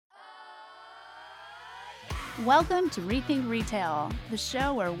Welcome to Rethink Retail, the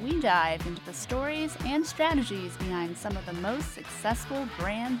show where we dive into the stories and strategies behind some of the most successful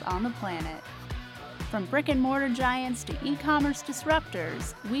brands on the planet. From brick and mortar giants to e-commerce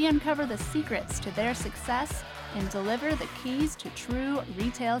disruptors, we uncover the secrets to their success and deliver the keys to true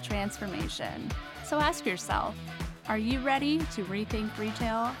retail transformation. So ask yourself, are you ready to rethink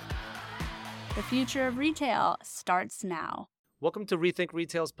retail? The future of retail starts now. Welcome to Rethink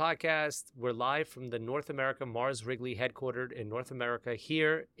Retail's podcast. We're live from the North America Mars Wrigley headquartered in North America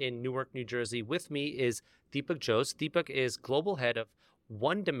here in Newark, New Jersey. With me is Deepak Jose. Deepak is Global Head of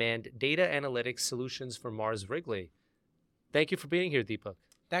One Demand Data Analytics Solutions for Mars Wrigley. Thank you for being here, Deepak.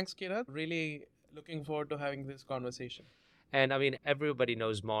 Thanks, Kirat. Really looking forward to having this conversation. And I mean, everybody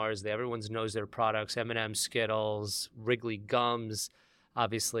knows Mars. Everyone knows their products, M&M, Skittles, Wrigley gums.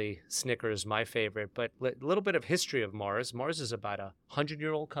 Obviously, Snickers, my favorite, but a little bit of history of Mars. Mars is about a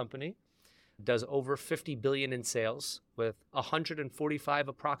 100-year-old company, does over $50 billion in sales with 145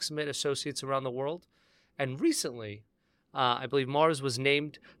 approximate associates around the world. And recently, I believe Mars was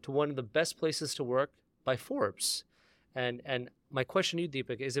named to one of the best places to work by Forbes. And my question to you,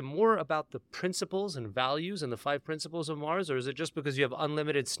 Deepak, is it more about the principles and values and the 5 principles of Mars, or is it just because you have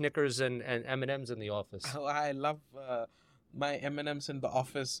unlimited Snickers and M&Ms in the office? Oh, I love my M&Ms in the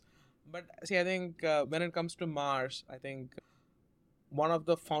office. But see, I think when it comes to Mars, I think one of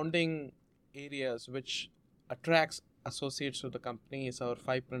the founding areas which attracts associates to the company is our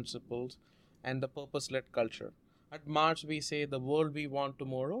 5 principles and the purpose-led culture. At Mars, we say the world we want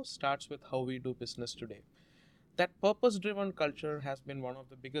tomorrow starts with how we do business today. That purpose-driven culture has been one of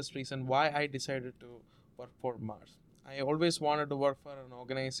the biggest reasons why I decided to work for Mars. I always wanted to work for an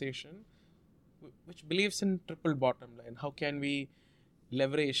organization which believes in triple bottom line. How can we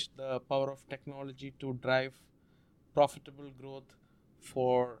leverage the power of technology to drive profitable growth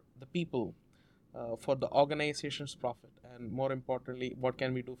for the people, for the organization's profit, and more importantly, what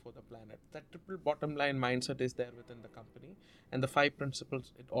can we do for the planet? That triple bottom line mindset is there within the company, and the 5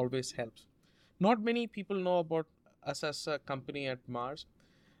 principles, it always helps. Not many people know about us as a company at Mars.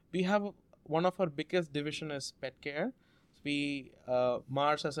 We have one of our biggest division is pet care.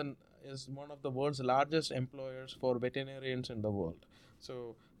 Mars is one of the world's largest employers for veterinarians in the world.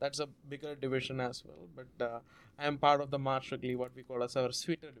 So that's a bigger division as well. But I am part of the Mars Wrigley, what we call as our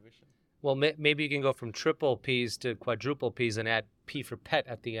sweeter division. Well, maybe you can go from triple P's to quadruple P's and add P for pet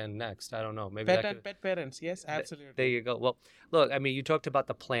at the end next. I don't know. Maybe Pet parents. Yes, absolutely. There you go. Well, look, I mean, you talked about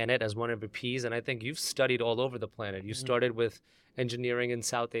the planet as one of your P's, and I think you've studied all over the planet. You started with engineering in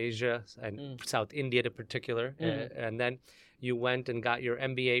South Asia and South India in particular, and then you went and got your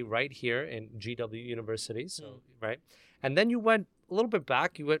MBA right here in GW University, right? And then you went a little bit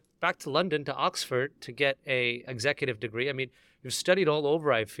back. You went back to London, to Oxford, to get a executive degree. I mean, you've studied all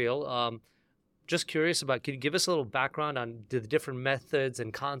over, I feel. Just curious about, can you give us a little background on the different methods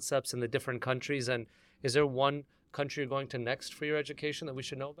and concepts in the different countries? And is there one country you're going to next for your education that we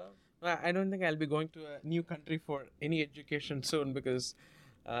should know about? I don't think I'll be going to a new country for any education soon because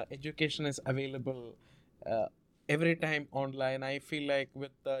education is available every time online. I feel like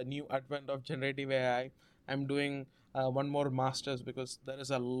with the new advent of generative AI, I'm doing one more master's because there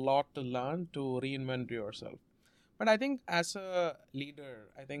is a lot to learn to reinvent yourself. But I think as a leader,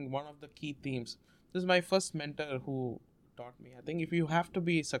 I think one of the key themes, this is my first mentor who taught me. I think if you have to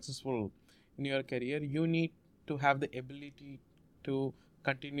be successful in your career, you need to have the ability to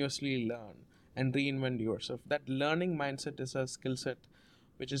continuously learn and reinvent yourself. That learning mindset is a skill set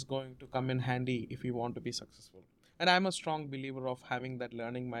which is going to come in handy if you want to be successful. And I'm a strong believer of having that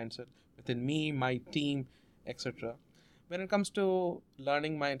learning mindset within me, my team, etc. When it comes to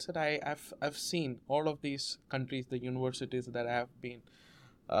learning mindset, I've seen all of these countries, the universities that I have been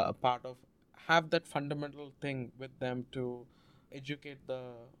a part of, have that fundamental thing with them to educate the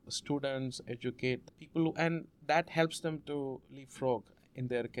students, educate people, and that helps them to leapfrog in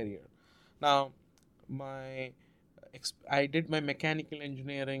their career. Now, I did my mechanical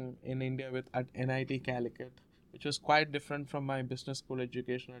engineering in India at NIT Calicut, which was quite different from my business school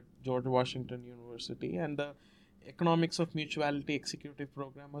education at George Washington University, and the economics of mutuality executive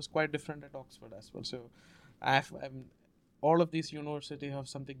program was quite different at Oxford as well. So all of these universities have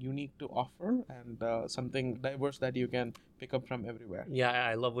something unique to offer and something diverse that you can pick up from everywhere. Yeah,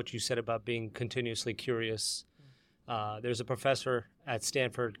 I love what you said about being continuously curious. There's a professor at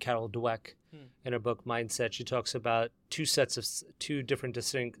Stanford, Carol Dweck, in her book Mindset. She talks about two different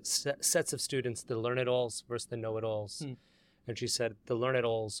distinct sets of students, the learn-it-alls versus the know-it-alls. And she said the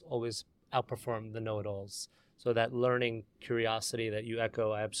learn-it-alls always outperform the know-it-alls. So that learning curiosity that you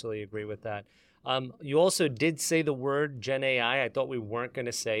echo, I absolutely agree with that. You also did say the word Gen AI. I thought we weren't going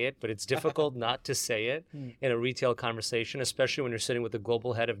to say it, but it's difficult not to say it in a retail conversation, especially when you're sitting with the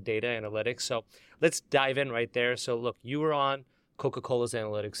global head of data analytics. So let's dive in right there. So look, you were on Coca-Cola's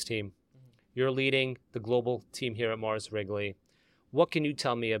analytics team. You're leading the global team here at Mars Wrigley. What can you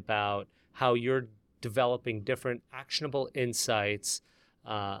tell me about how you're developing different actionable insights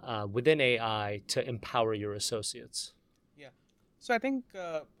within AI to empower your associates? Yeah. So I think,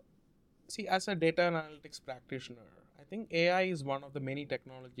 as a data analytics practitioner, I think AI is one of the many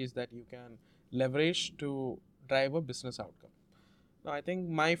technologies that you can leverage to drive a business outcome. Now, I think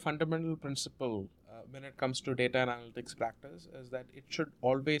my fundamental principle when it comes to data analytics practice is that it should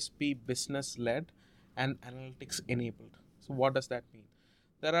always be business led and analytics enabled. So, what does that mean?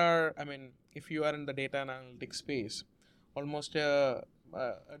 If you are in the data analytics space, almost a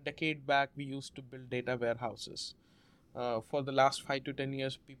decade back, we used to build data warehouses. For the last 5 to 10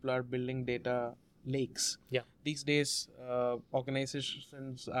 years, people are building data lakes. Yeah. These days,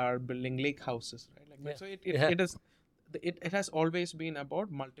 organizations are building lake houses, right? Like that. So it has always been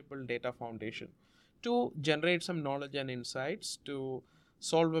about multiple data foundation to generate some knowledge and insights to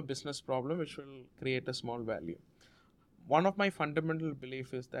solve a business problem which will create a small value. One of my fundamental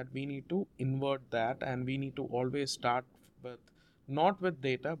belief is that we need to invert that, and we need to always start with not with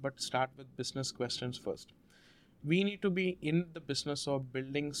data but start with business questions first. We need to be in the business of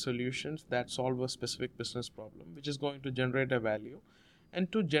building solutions that solve a specific business problem which is going to generate a value.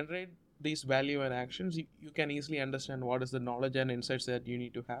 And to generate these value and actions, you can easily understand what is the knowledge and insights that you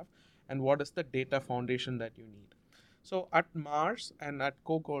need to have and what is the data foundation that you need. So at Mars and at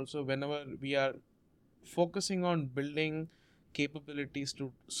Coke also, whenever we are focusing on building capabilities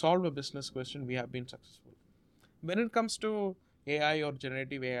to solve a business question, we have been successful. When it comes to AI or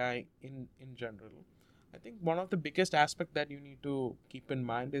generative AI in general, I think one of the biggest aspects that you need to keep in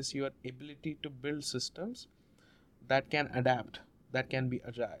mind is your ability to build systems that can adapt, that can be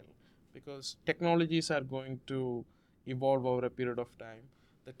agile, because technologies are going to evolve over a period of time.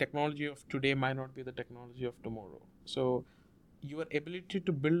 The technology of today might not be the technology of tomorrow. So your ability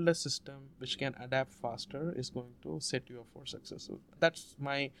to build a system which can adapt faster is going to set you up for success. So that's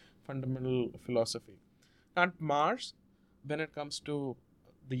my fundamental philosophy. At Mars, when it comes to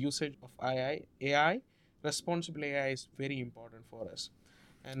the usage of AI, responsible AI is very important for us.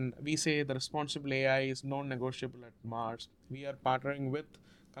 And we say the responsible AI is non-negotiable at Mars. We are partnering with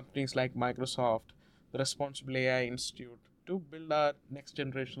companies like Microsoft, the Responsible AI Institute, to build our next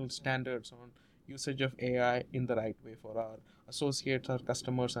generational standards on usage of AI in the right way for our associates, our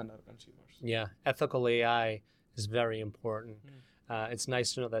customers, and our consumers. Yeah, ethical AI is very important. It's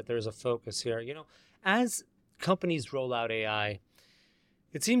nice to know that there's a focus here. You know, as companies roll out AI,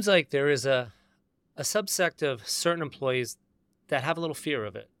 it seems like there is a subsect of certain employees that have a little fear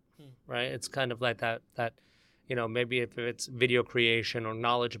of it, right? It's kind of like that, maybe if it's video creation or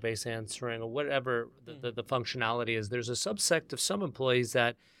knowledge-based answering or whatever the functionality is, there's a subsect of some employees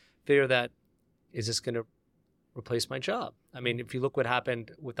that fear that, is this going to replace my job? I mean, if you look what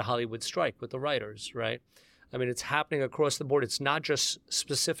happened with the Hollywood strike with the writers, right? I mean, it's happening across the board. It's not just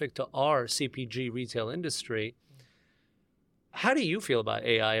specific to our CPG retail industry. How do you feel about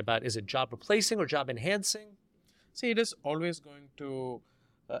AI? Is it job replacing or job enhancing? See, it is always going to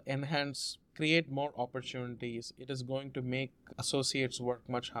create more opportunities. It is going to make associates work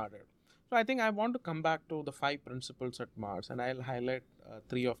much harder. So I think I want to come back to the 5 principles at Mars, and I'll highlight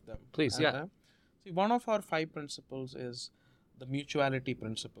 3 of them. Please, yeah. See, one of our 5 principles is the mutuality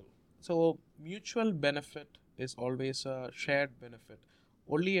principle. So mutual benefit is always a shared benefit.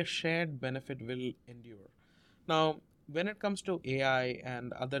 Only a shared benefit will endure. Now, when it comes to AI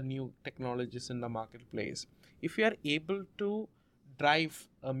and other new technologies in the marketplace, if you are able to drive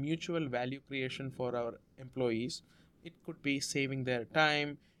a mutual value creation for our employees, it could be saving their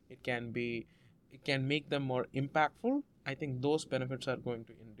time, it can make them more impactful. I think those benefits are going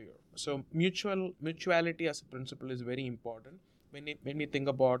to endure. So mutuality as a principle is very important when we think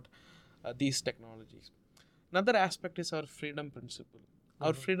about these technologies. Another aspect is our freedom principle.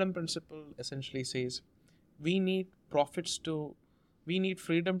 Our freedom principle essentially says we need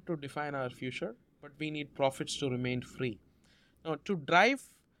freedom to define our future, but we need profits to remain free. Now, to drive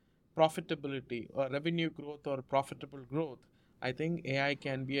profitability or revenue growth or profitable growth, I think AI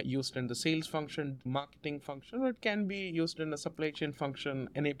can be used in the sales function, marketing function, or it can be used in a supply chain function,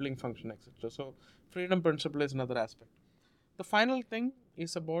 enabling function, etc. So freedom principle is another aspect. The final thing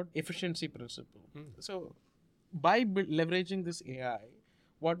is about efficiency principle. So by leveraging this AI,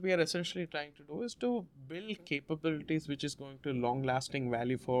 what we are essentially trying to do is to build capabilities which is going to long-lasting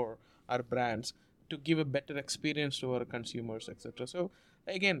value for our brands, to give a better experience to our consumers, etc. So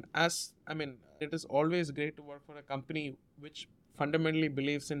Again, it is always great to work for a company which fundamentally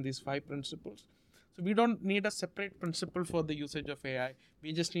believes in these 5 principles. So we don't need a separate principle for the usage of AI.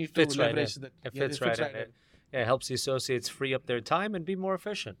 We just need to Fits right in. leverage that. It Yeah, fits right in. It helps the associates free up their time and be more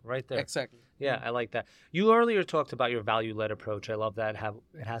efficient right there. Exactly. Yeah, I like that. You earlier talked about your value-led approach. I love that, how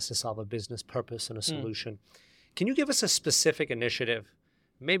it has to solve a business purpose and a solution. Can you give us a specific initiative,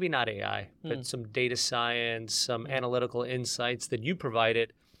 maybe not AI, but some data science, some analytical insights that you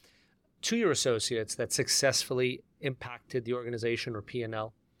provided to your associates that successfully impacted the organization or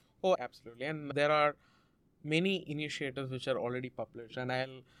P&L? Oh, absolutely. And there are many initiatives which are already published. And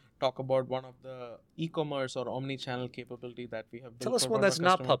I'll talk about one of the e-commerce or omni-channel capability that we have built. Tell us for one our that's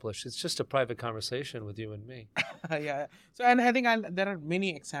not customer. published. It's just a private conversation with you and me. Yeah. So, and I think there are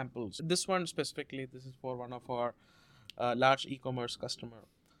many examples. This one specifically, this is for one of our large e-commerce customer.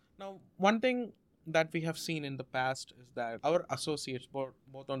 Now, one thing that we have seen in the past is that our associates,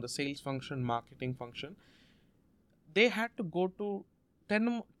 both on the sales function, marketing function, they had to go to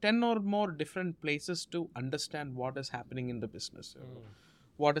 10 or more different places to understand what is happening in the business.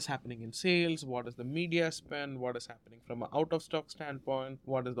 What is happening in sales, what is the media spend, what is happening from an out of stock standpoint,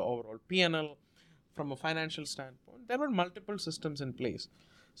 what is the overall P&L from a financial standpoint. There were multiple systems in place.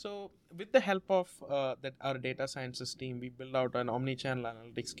 So with the help of our data sciences team, we built out an omni-channel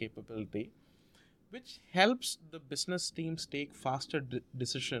analytics capability, which helps the business teams take faster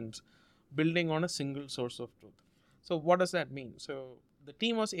decisions building on a single source of truth. So what does that mean? So the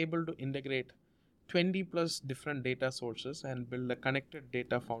team was able to integrate 20 plus different data sources and build a connected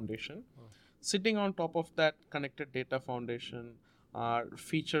data foundation. Sitting on top of that connected data foundation are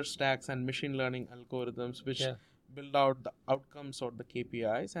feature stacks and machine learning algorithms which build out the outcomes or the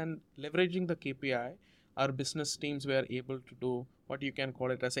KPIs, and leveraging the KPI, our business teams were able to do what you can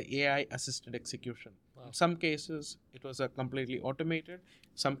call it as a AI assisted execution. In some cases, it was a completely automated.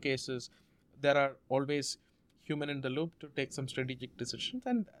 Some cases, there are always human in the loop to take some strategic decisions.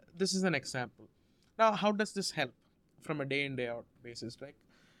 And this is an example. Now, how does this help from a day in, day out basis, right?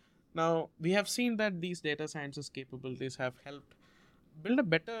 Now, we have seen that these data sciences capabilities have helped build a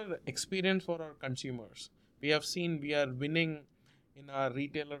better experience for our consumers. We have seen we are winning in our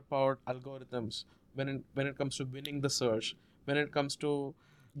retailer powered algorithms when it comes to winning the search, when it comes to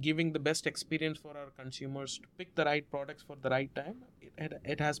giving the best experience for our consumers to pick the right products for the right time.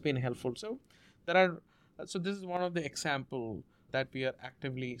 It has been helpful. So this is one of the example that we are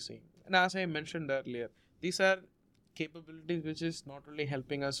actively seeing. And as I mentioned earlier, these are capabilities which is not only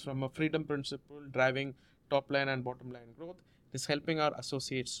helping us from a freedom principle, driving top line and bottom line growth, it is helping our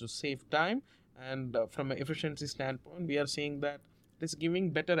associates to save time. And from an efficiency standpoint, we are seeing that it is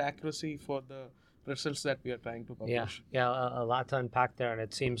giving better accuracy for the results that we are trying to publish. Yeah, a lot to unpack there. And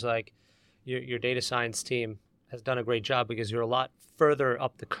it seems like your data science team has done a great job because you're a lot further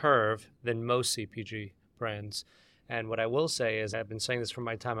up the curve than most CPG brands. And what I will say is, I've been saying this from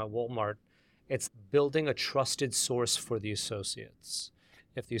my time at Walmart, it's building a trusted source for the associates.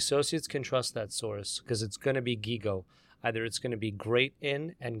 If the associates can trust that source, because it's going to be GIGO, either it's going to be great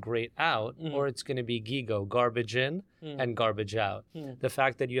in and great out, or it's going to be GIGO, garbage in and garbage out. The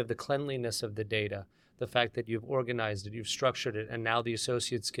fact that you have the cleanliness of the data, the fact that you've organized it, you've structured it, and now the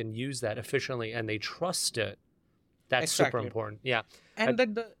associates can use that efficiently and they trust it, that's super important. Yeah. And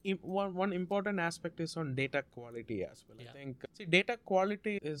that the one important aspect is on data quality as well. I think data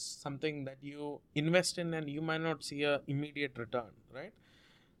quality is something that you invest in and you might not see a immediate return, right?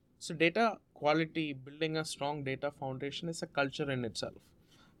 So data quality, building a strong data foundation is a culture in itself.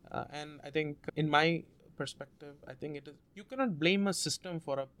 And I think in my perspective, I think it is, you cannot blame a system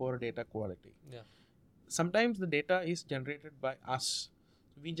for a poor data quality. Yeah. Sometimes the data is generated by us.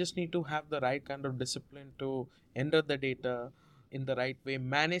 We just need to have the right kind of discipline to enter the data in the right way,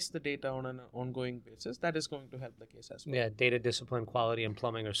 manage the data on an ongoing basis. That is going to help the case as well. Yeah, data discipline, quality, and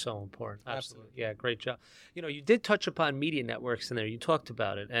plumbing are so important. Absolutely. Yeah, great job. You did touch upon media networks in there. You talked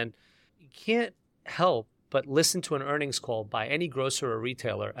about it. And you can't help but listen to an earnings call by any grocer or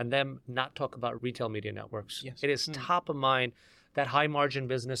retailer and them not talk about retail media networks. Yes. It is top of mind. That high margin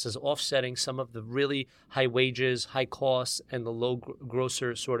business is offsetting some of the really high wages, high costs, and the low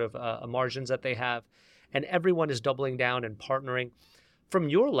grosser sort of margins that they have. And everyone is doubling down and partnering. From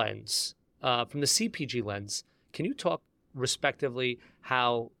your lens, from the CPG lens, can you talk respectively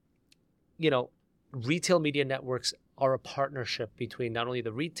how, retail media networks are a partnership between not only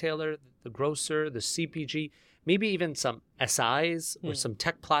the retailer, the grocer, the CPG, maybe even some SIs or some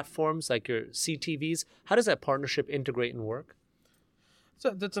tech platforms like your CTVs? How does that partnership integrate and work? So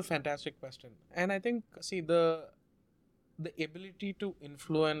that's a fantastic question. And I think, the ability to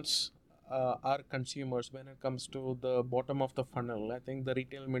influence our consumers when it comes to the bottom of the funnel. I think the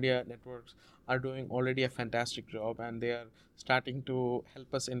retail media networks are doing already a fantastic job, and they are starting to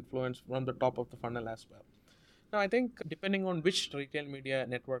help us influence from the top of the funnel as well. Now, I think depending on which retail media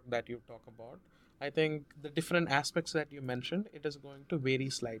network that you talk about, I think the different aspects that you mentioned, it is going to vary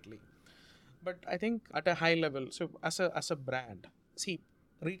slightly. But I think at a high level, so as a brand, see,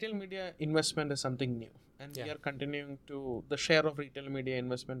 retail media investment is something new, and we Yeah. are continuing to, the share of retail media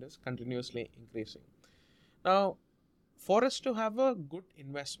investment is continuously increasing. Now, for us to have a good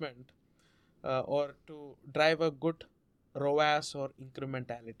investment or to drive a good ROAS or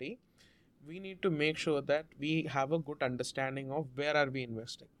incrementality, we need to make sure that we have a good understanding of where are we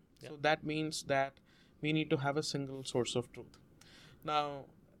investing. Yeah. So that means that we need to have a single source of truth. Now,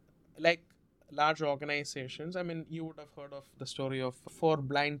 like large organizations, I mean, you would have heard of the story of four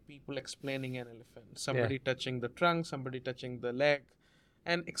blind people explaining an elephant. Somebody touching the trunk, somebody touching the leg,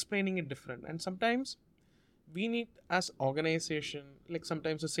 and explaining it different. And sometimes we need, as organization, like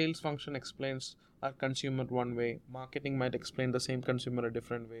sometimes the sales function explains our consumer one way, marketing might explain the same consumer a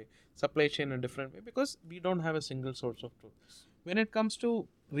different way, supply chain a different way, because we don't have a single source of truth. When it comes to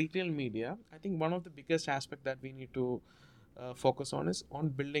retail media, I think one of the biggest aspect that we need to focus on is on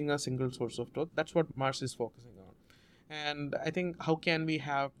building a single source of truth. That's what Mars is focusing on. And I think how can we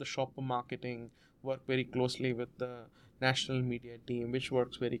have the shopper marketing work very closely with the national media team, which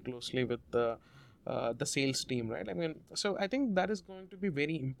works very closely with the sales team, right? I mean, so I think that is going to be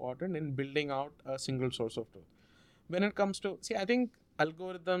very important in building out a single source of truth. When it comes to, see, I think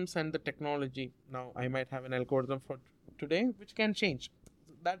algorithms and the technology, now I might have an algorithm for today, which can change.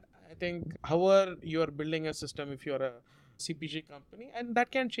 That, I think, however you are building a system, if you're a CPG company, and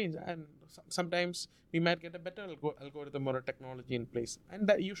that can change. And sometimes we might get a better algorithm or a technology in place. And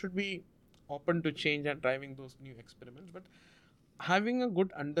that you should be open to change and driving those new experiments. But having a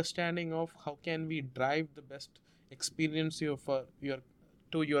good understanding of how can we drive the best experience to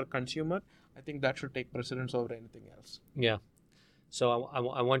your consumer, I think that should take precedence over anything else. Yeah. So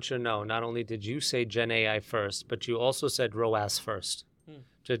I want you to know, not only did you say Gen AI first, but you also said ROAS first.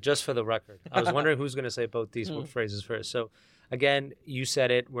 Just for the record. I was wondering who's going to say both these phrases first. So again, you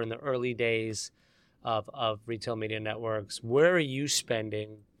said it. We're in the early days of retail media networks. Where are you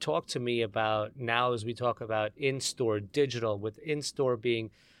spending? Talk to me about now as we talk about in-store digital, with in-store being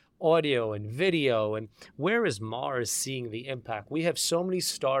audio and video, and where is Mars seeing the impact? We have so many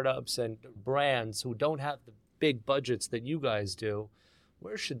startups and brands who don't have the big budgets that you guys do.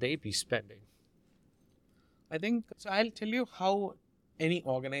 Where should they be spending? I think, so I'll tell you how any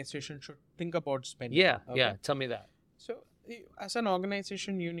organization should think about spending. Yeah, tell me that. So as an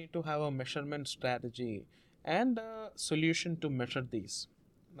organization, you need to have a measurement strategy and a solution to measure these.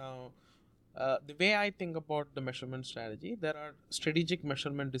 Now, the way I think about the measurement strategy, there are strategic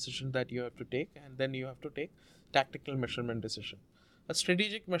measurement decisions that you have to take, and then you have to take tactical measurement decision. A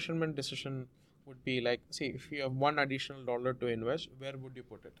strategic measurement decision would be like, say, if you have $1 additional to invest, where would you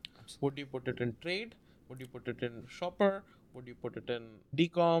put it? Absolutely. Would you put it in trade? Would you put it in shopper? Would you put it in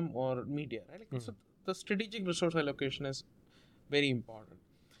decom or media? Right? So the strategic resource allocation is very important.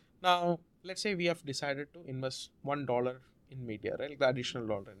 Now, let's say we have decided to invest $1 in media, right? The additional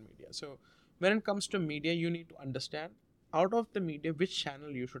dollar in media. So when it comes to media, you need to understand out of the media which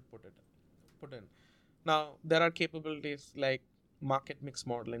channel you should put in. Now, there are capabilities like market mix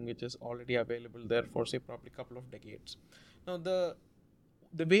modeling, which is already available there for, say, probably a couple of decades. Now, the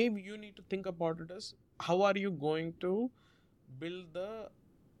way you need to think about it is, how are you going to build the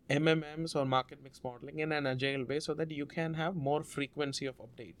MMMs or market mix modeling in an agile way so that you can have more frequency of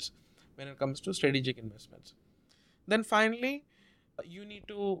updates when it comes to strategic investments. Then finally, you need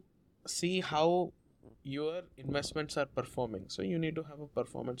to see how your investments are performing. So you need to have a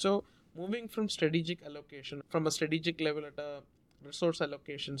performance. So moving from strategic allocation, from a strategic level at a resource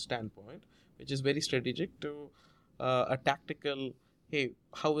allocation standpoint, which is very strategic, to a tactical, hey,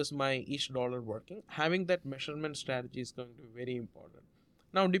 how is my each dollar working? Having that measurement strategy is going to be very important.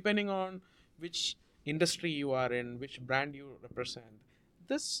 Now, depending on which industry you are in, which brand you represent,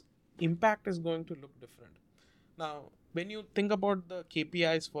 this impact is going to look different. Now, when you think about the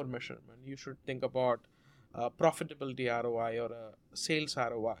KPIs for measurement, you should think about profitability ROI or a sales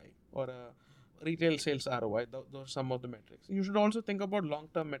ROI or a retail sales ROI. Those are some of the metrics. You should also think about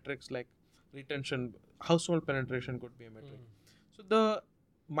long-term metrics like retention, household penetration could be a metric. So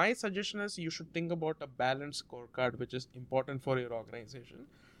my suggestion is you should think about a balanced scorecard, which is important for your organization,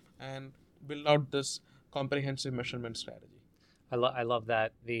 and build out this comprehensive measurement strategy. I love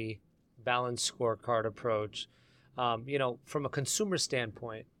that, the balanced scorecard approach. From a consumer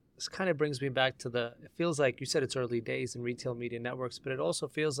standpoint, this kind of brings me back to it feels like you said it's early days in retail media networks, but it also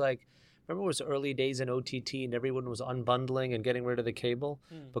feels like remember it was early days in OTT and everyone was unbundling and getting rid of the cable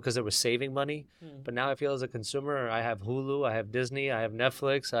because they were saving money. But now I feel as a consumer, I have Hulu, I have Disney, I have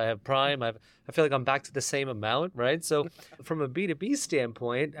Netflix, I have Prime. I feel like I'm back to the same amount, right? So from a B2B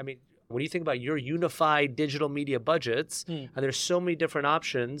standpoint, I mean, when you think about your unified digital media budgets, and there's so many different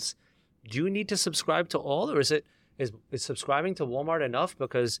options, do you need to subscribe to all, or is subscribing to Walmart enough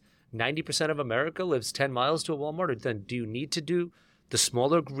because 90% of America lives 10 miles to a Walmart? Or then do you need to do the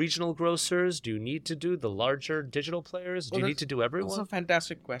smaller regional grocers? Do you need to do the larger digital players? Do you need to do everyone? That's a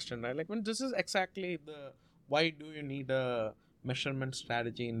fantastic question, right? Like, when this is exactly the why do you need a measurement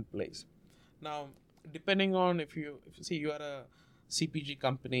strategy in place? Now, depending on if you see you are a CPG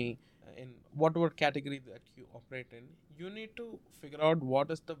company in whatever category that you operate in, you need to figure out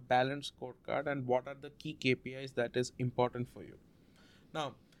what is the balanced scorecard and what are the key KPIs that is important for you.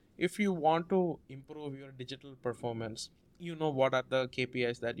 Now, if you want to improve your digital performance, you know what are the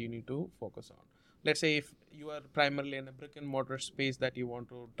KPIs that you need to focus on. Let's say if you are primarily in a brick and mortar space that you want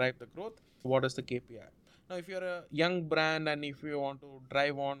to drive the growth, what is the KPI? Now, if you're a young brand and if you want to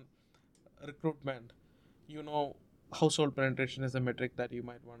drive on recruitment, you know household penetration is a metric that you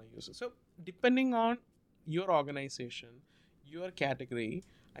might want to use. So depending on your organization, your category,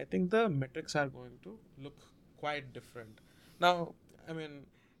 I think the metrics are going to look quite different. Now, I mean,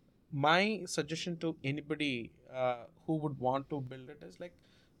 my suggestion to anybody who would want to build it is like,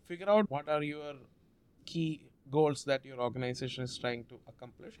 figure out what are your key goals that your organization is trying to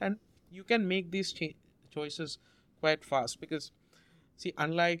accomplish, and you can make these choices quite fast. Because see,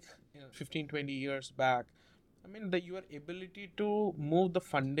 unlike 15-20 years back, I mean, your ability to move the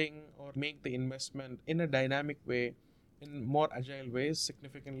funding or make the investment in a dynamic way, in more agile ways,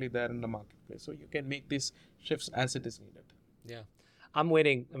 significantly there in the marketplace. So you can make these shifts as it is needed. Yeah. I'm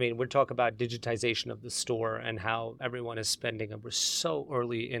waiting. I mean, we're talking about digitization of the store and how everyone is spending. And we're so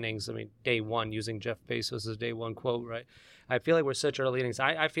early innings. I mean, day one, using Jeff Bezos' day one quote, right? I feel like we're such early innings.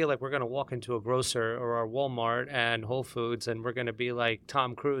 I feel like we're going to walk into a grocer or a Walmart and Whole Foods, and we're going to be like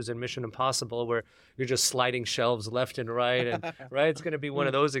Tom Cruise in Mission Impossible, where you're just sliding shelves left and right. And right, it's going to be one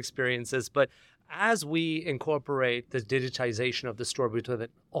of those experiences. But as we incorporate the digitization of the store between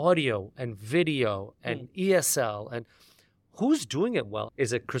audio and video and ESL, and who's doing it well?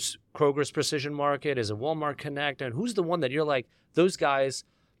 Is it Kroger's Precision Market? Is it Walmart Connect? And who's the one that you're like, those guys,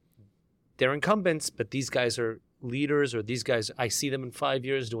 they're incumbents, but these guys are leaders, or these guys, I see them in 5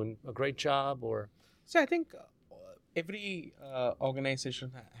 years doing a great job? Or so I think every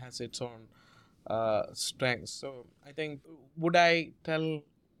organization has its own strengths. So I think, would I tell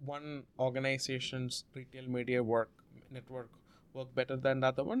one organization's retail media network work better than the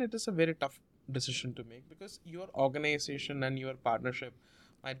other one? It is a very tough decision to make, because your organization and your partnership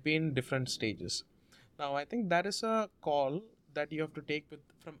might be in different stages. Now, I think that is a call that you have to take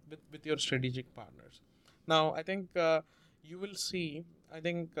with your strategic partners. Now, I think you will see,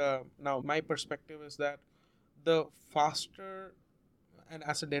 now my perspective is that the faster, and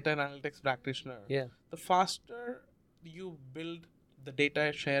as a data analytics practitioner, the faster you build the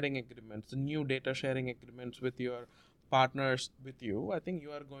data sharing agreements, the new data sharing agreements with your partners with you, I think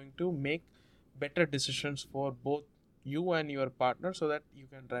you are going to make better decisions for both you and your partner, so that you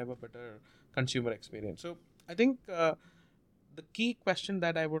can drive a better consumer experience. So I think the key question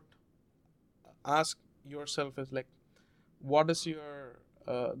that I would ask yourself is like, what is your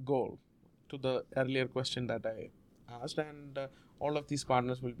goal, to the earlier question that I asked, and all of these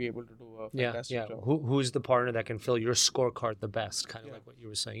partners will be able to do a fantastic job. Who's the partner that can fill your scorecard the best, kind of like what you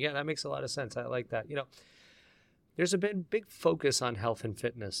were saying. Yeah, that makes a lot of sense. I like that. There's a big focus on health and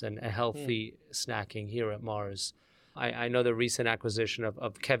fitness and healthy snacking here at Mars. I know the recent acquisition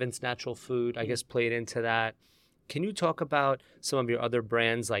of Kevin's Natural Food, I guess, played into that. Can you talk about some of your other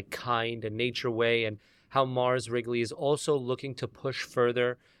brands like Kind and Nature Way, and how Mars Wrigley is also looking to push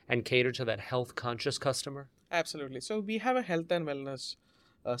further and cater to that health-conscious customer? Absolutely. So we have a health and wellness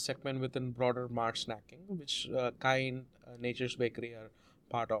segment within broader Mars Snacking, which Kind, Nature's Bakery are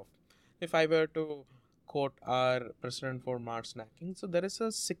part of. If I were to quote our president for Mars Snacking, so there is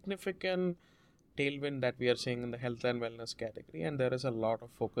a significant tailwind that we are seeing in the health and wellness category, and there is a lot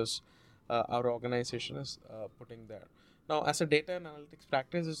of focus our organization is putting there. Now, as a data and analytics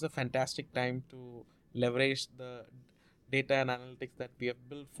practice, it's a fantastic time to leverage the data and analytics that we have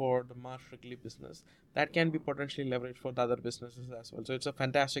built for the Mars Wrigley business that can be potentially leveraged for the other businesses as well. So it's a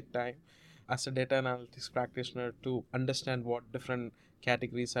fantastic time as a data and analytics practitioner to understand what different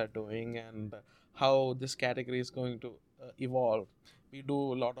categories are doing and how this category is going to evolve. We do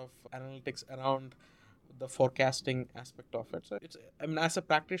a lot of analytics around the forecasting aspect of it. So as a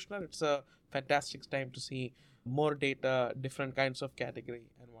practitioner, it's a fantastic time to see more data, different kinds of category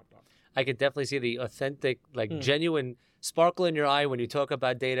and whatnot. I could definitely see the authentic, like Hmm. genuine sparkle in your eye when you talk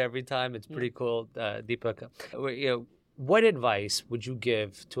about data every time. It's pretty cool, Deepak. What advice would you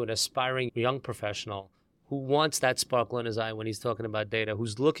give to an aspiring young professional who wants that sparkle in his eye when he's talking about data,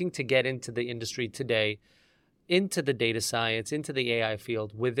 who's looking to get into the industry today, into the data science, into the AI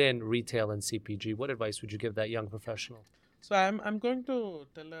field within retail and CPG? What advice would you give that young professional? So I'm going to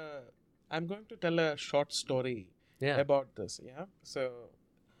tell a short story Yeah. about this. Yeah. So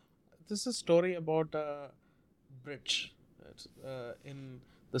this is a story about a bridge in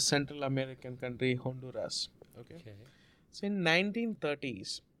the Central American country Honduras. Okay. Okay. So in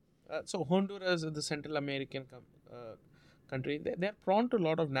 1930s, so Honduras is the Central American country. They're prone to a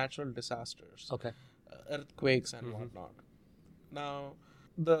lot of natural disasters, Okay. earthquakes and whatnot. Now,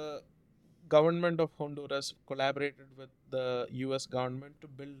 the government of Honduras collaborated with the U.S. government to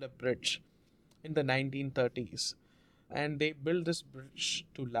build a bridge in the 1930s, and they built this bridge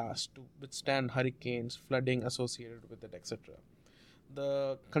to last, to withstand hurricanes, flooding associated with it, etc.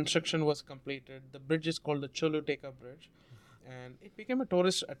 The construction was completed. The bridge is called the Choluteca Bridge, and it became a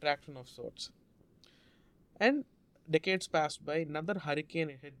tourist attraction of sorts. And decades passed by, another hurricane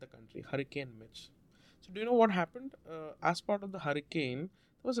hit the country, Hurricane Mitch. So, do you know what happened? As part of the hurricane,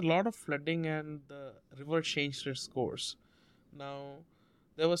 there was a lot of flooding and the river changed its course. Now,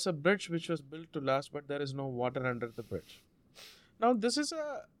 there was a bridge which was built to last, but there is no water under the bridge. Now, this is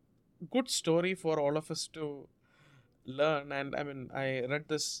a good story for all of us to learn. And I mean, I read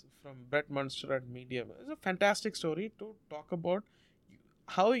this from Brett Munster at Medium. It's a fantastic story to talk about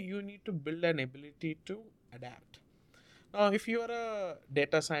how you need to build an ability to adapt. Now, if you are a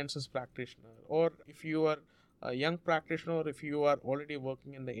data sciences practitioner, or if you are a young practitioner, or if you are already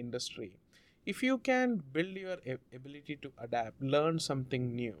working in the industry, if you can build your ability to adapt, learn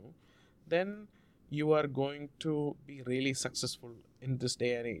something new, then you are going to be really successful in this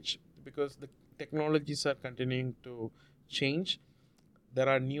day and age, because the technologies are continuing to change. There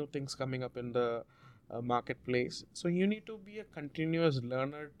are new things coming up in the marketplace. So you need to be a continuous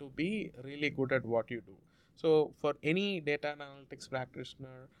learner to be really good at what you do. So for any data and analytics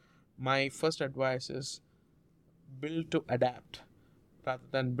practitioner, my first advice is build to adapt rather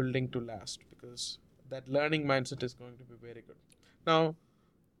than building to last, because that learning mindset is going to be very good. Now,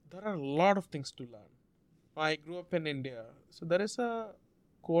 there are a lot of things to learn. I grew up in India, so there is a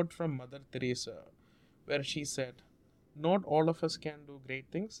quote from Mother Teresa where she said, "Not all of us can do great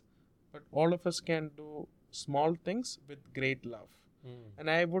things, but all of us can do small things with great love." And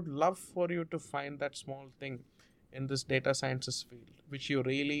I would love for you to find that small thing in this data sciences field, which you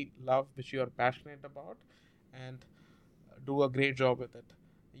really love, which you are passionate about, and do a great job with it.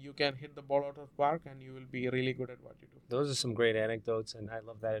 You can hit the ball out of the park and you will be really good at what you do. Those are some great anecdotes, and I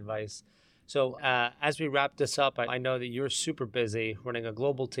love that advice. So as we wrap this up, I know that you're super busy running a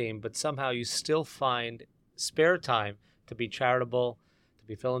global team, but somehow you still find spare time to be charitable, to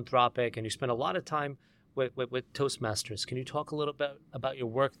be philanthropic, and you spend a lot of time with Toastmasters. Can you talk a little bit about your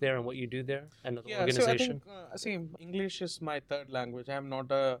work there and what you do there and the organization? So I think, English is my third language. I'm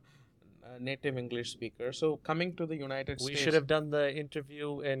not a native English speaker. So coming to the United States, We should have done the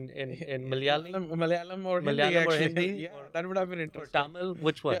interview in Malayalam. Malayalam or Hindi, Malayalam or actually. Hindi? Yeah, that would have been Or interesting. Tamil?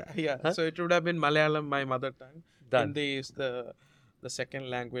 Which one? Yeah. Huh? So it would have been Malayalam, my mother tongue. Done. Hindi is the second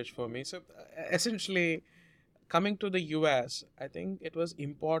language for me. So essentially, coming to the US, I think it was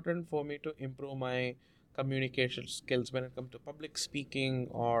important for me to improve my communication skills when it comes to public speaking,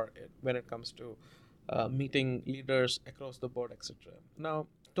 or when it comes to meeting leaders across the board, etc. Now,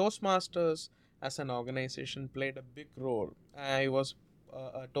 Toastmasters as an organization played a big role. I was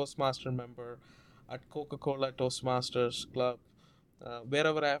a Toastmaster member at Coca-Cola Toastmasters Club.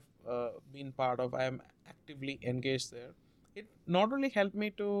 Wherever I've been part of, I am actively engaged there. It not only helped me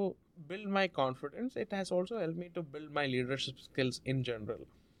to build my confidence, it has also helped me to build my leadership skills in general.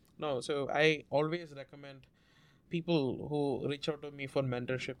 No, so I always recommend people who reach out to me for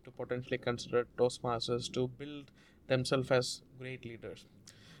mentorship to potentially consider Toastmasters to build themselves as great leaders.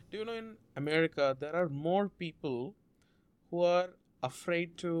 Do you know, in America, there are more people who are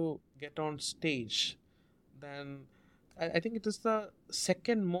afraid to get on stage than... I think it is the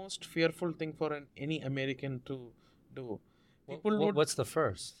second most fearful thing for any American to do. What's the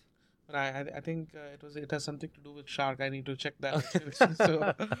first? I think it has something to do with shark. I need to check that.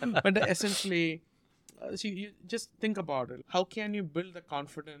 But essentially, so you just think about it. How can you build the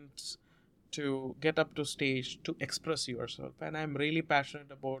confidence to get up to stage, to express yourself? And I'm really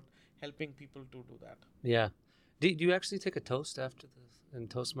passionate about helping people to do that. Yeah. Do you actually take a toast after in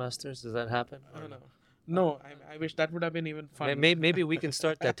Toastmasters? Does that happen? I don't know. No, I wish that would have been even fun. Maybe we can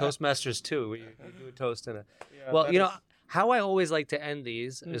start that Toastmasters too. You do a toast and a... Yeah, Well, How I always like to end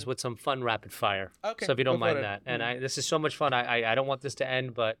these is with some fun rapid fire. Okay, So if you go don't for mind it. that. And this is so much fun. I don't want this to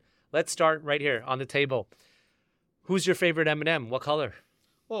end, but let's start right here on the table. Who's your favorite M&M? What color?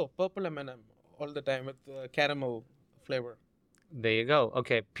 Oh, purple M&M all the time with caramel flavor. There you go.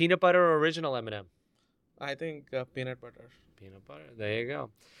 Okay, peanut butter or original M&M? I think peanut butter. Peanut butter. There you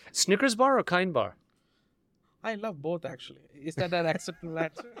go. Snickers bar or Kind bar? I love both actually. Is that an acceptable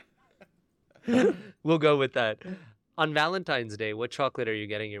answer? We'll go with that. On Valentine's Day, what chocolate are you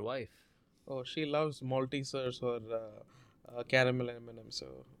getting your wife? Oh, she loves Maltesers or caramel M&M,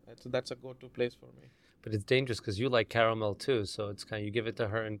 so that's a go-to place for me. But it's dangerous because you like caramel too, so it's kind of you give it to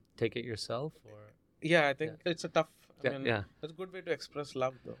her and take it yourself, or Yeah, I think it's a tough. yeah. It's a good way to express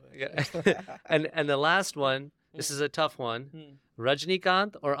love, though. yeah. and the last one, this is a tough one.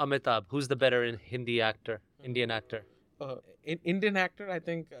 Rajnikant or Amitabh? Who's the better Indian actor? Indian actor, I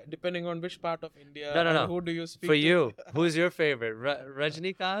think, depending on which part of India. No. And who do you speak For to. you, who's your favorite?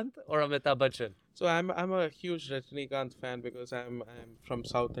 Rajnikant or Amitabh Bachchan? So I'm a huge Rajnikant fan because I'm from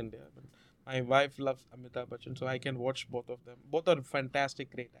South India. My wife loves Amitabh Bachchan, so I can watch both of them. Both are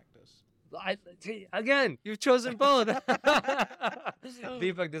fantastic, great actors. Again, you've chosen both.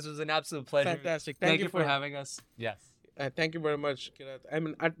 Deepak, this was an absolute pleasure. Fantastic. Thank you for having us. Yes. Thank you very much, Kirat. I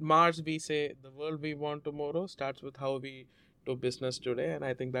mean, at Mars, we say the world we want tomorrow starts with how we do business today. And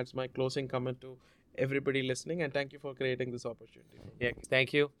I think that's my closing comment to everybody listening. And thank you for creating this opportunity. Yeah,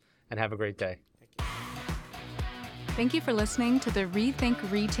 thank you, and have a great day. Thank you for listening to the Rethink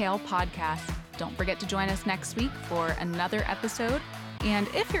Retail podcast. Don't forget to join us next week for another episode. And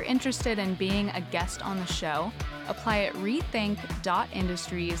if you're interested in being a guest on the show, apply at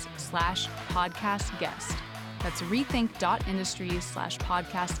rethink.industries/podcast guest. That's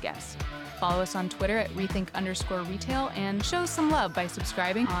rethink.industries/podcast guest. Follow us on Twitter at rethink_retail and show some love by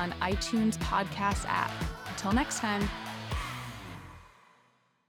subscribing on iTunes podcast app. Until next time.